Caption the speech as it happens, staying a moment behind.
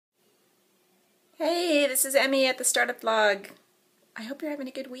Hey, this is Emmy at the Startup Blog. I hope you're having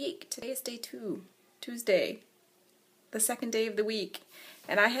a good week. Today is day 2, Tuesday, the second day of the week.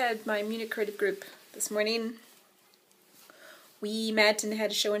 And I had my Munich Creative Group this morning. We met and had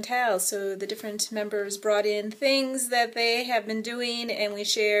a show and tell, so the different members brought in things that they have been doing and we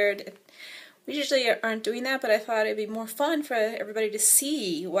shared. We usually aren't doing that, but I thought it'd be more fun for everybody to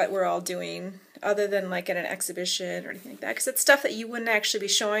see what we're all doing other than like at an exhibition or anything like that, because it's stuff that you wouldn't actually be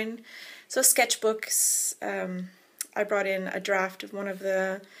showing. So sketchbooks, I brought in a draft of one of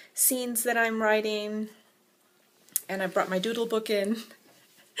the scenes that I'm writing, and I brought my doodle book in.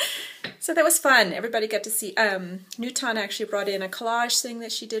 So that was fun. Everybody got to see. Newton actually brought in a collage thing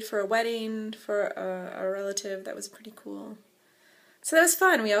that she did for a wedding for a relative. That was pretty cool. So that was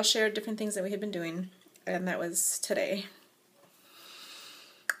fun. We all shared different things that we had been doing, and that was today.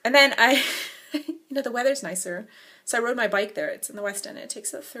 And then the weather's nicer, so I rode my bike there. It's in the West End. It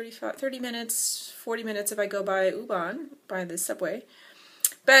takes about 30 minutes, 40 minutes if I go by U-Bahn, by the subway.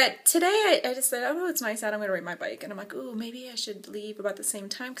 But today I just said, oh, it's nice out, I'm going to ride my bike. And I'm like, ooh, maybe I should leave about the same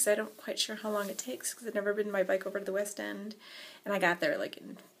time, because I don't quite sure how long it takes, because I've never ridden my bike over to the West End. And I got there like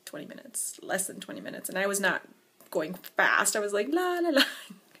in 20 minutes, less than 20 minutes, and I was not going fast. I was like, la, la, la.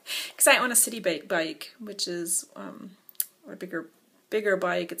 Because I own a city bike, which is a bigger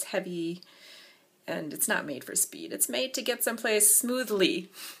bike. It's heavy, and it's not made for speed. It's made to get someplace smoothly,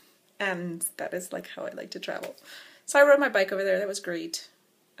 and that is like how I like to travel. So I rode my bike over there. That was great,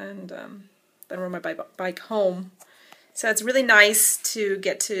 and then I rode my bike home. So it's really nice to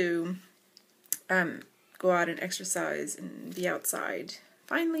get to go out and exercise and be outside.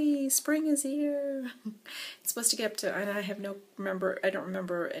 Finally, spring is here. It's supposed to get up to, and I don't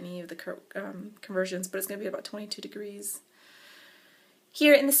remember any of the conversions, but it's going to be about 22 degrees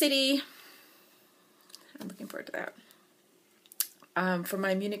here in the city. I'm looking forward to that. For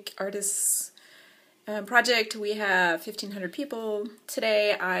my Munich Artists project, we have 1,500 people.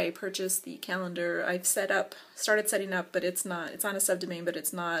 Today I purchased the calendar. I've started setting up, but it's on a subdomain, but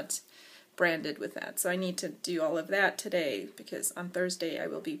it's not branded with that. So I need to do all of that today, because on Thursday I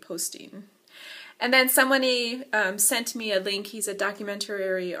will be posting. And then somebody sent me a link. He's a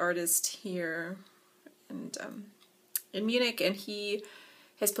documentary artist here in Munich, and he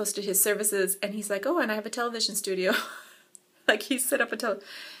has posted his services, and he's like, oh, and I have a television studio. Like, he set up a and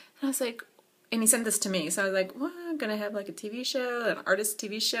I was like, and he sent this to me, so I was like, well, I'm gonna have like a TV show, an artist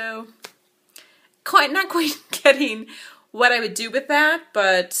TV show. Not quite getting what I would do with that,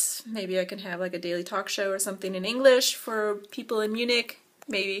 but maybe I can have like a daily talk show or something in English for people in Munich.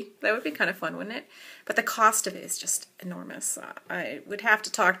 Maybe. That would be kind of fun, wouldn't it? But the cost of it is just enormous. I would have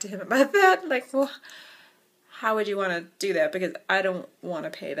to talk to him about that. Like, well, how would you want to do that? Because I don't want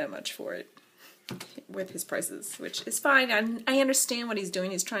to pay that much for it with his prices, which is fine. I understand what he's doing.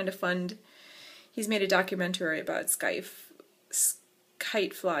 He's trying to fund. He's made a documentary about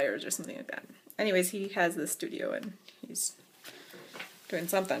kite flyers or something like that. Anyways, he has this studio and he's doing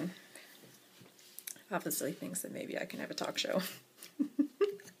something. Obviously thinks that maybe I can have a talk show.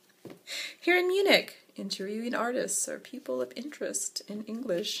 Here in Munich, interviewing artists or people of interest in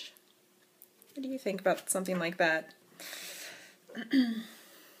English. What do you think about something like that?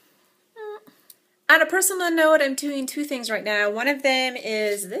 On a personal note, I'm doing 2 things right now. One of them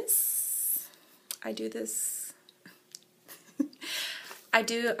is this. I do this. I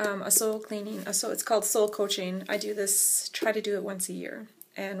do a soul cleaning. It's called soul coaching. I do this, try to do it once a year.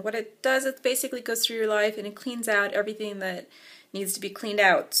 And what it does, it basically goes through your life and it cleans out everything that needs to be cleaned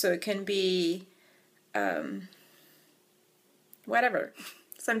out. So it can be whatever.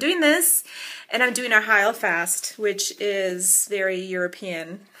 So I'm doing this, and I'm doing a Heil fast, which is very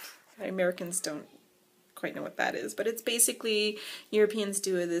European. Americans don't quite know what that is, but it's basically Europeans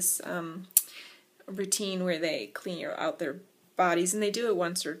do this routine where they clean out their bodies, and they do it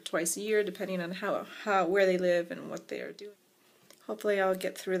once or twice a year, depending on where they live and what they are doing. Hopefully, I'll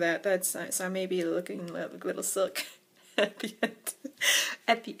get through that. So I may be looking like a little silk at the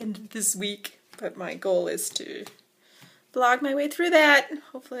end of this week, but my goal is to blog my way through that.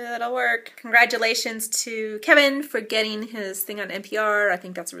 Hopefully that'll work. Congratulations to Kevin for getting his thing on NPR. I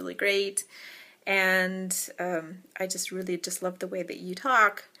think that's really great. And I really love the way that you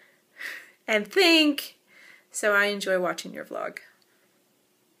talk and think. So I enjoy watching your vlog.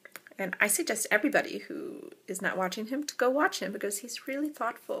 And I suggest everybody who is not watching him to go watch him, because he's really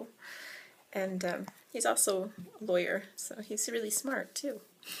thoughtful. And he's also a lawyer, so he's really smart too.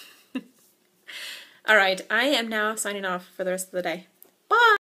 All right, I am now signing off for the rest of the day. Bye!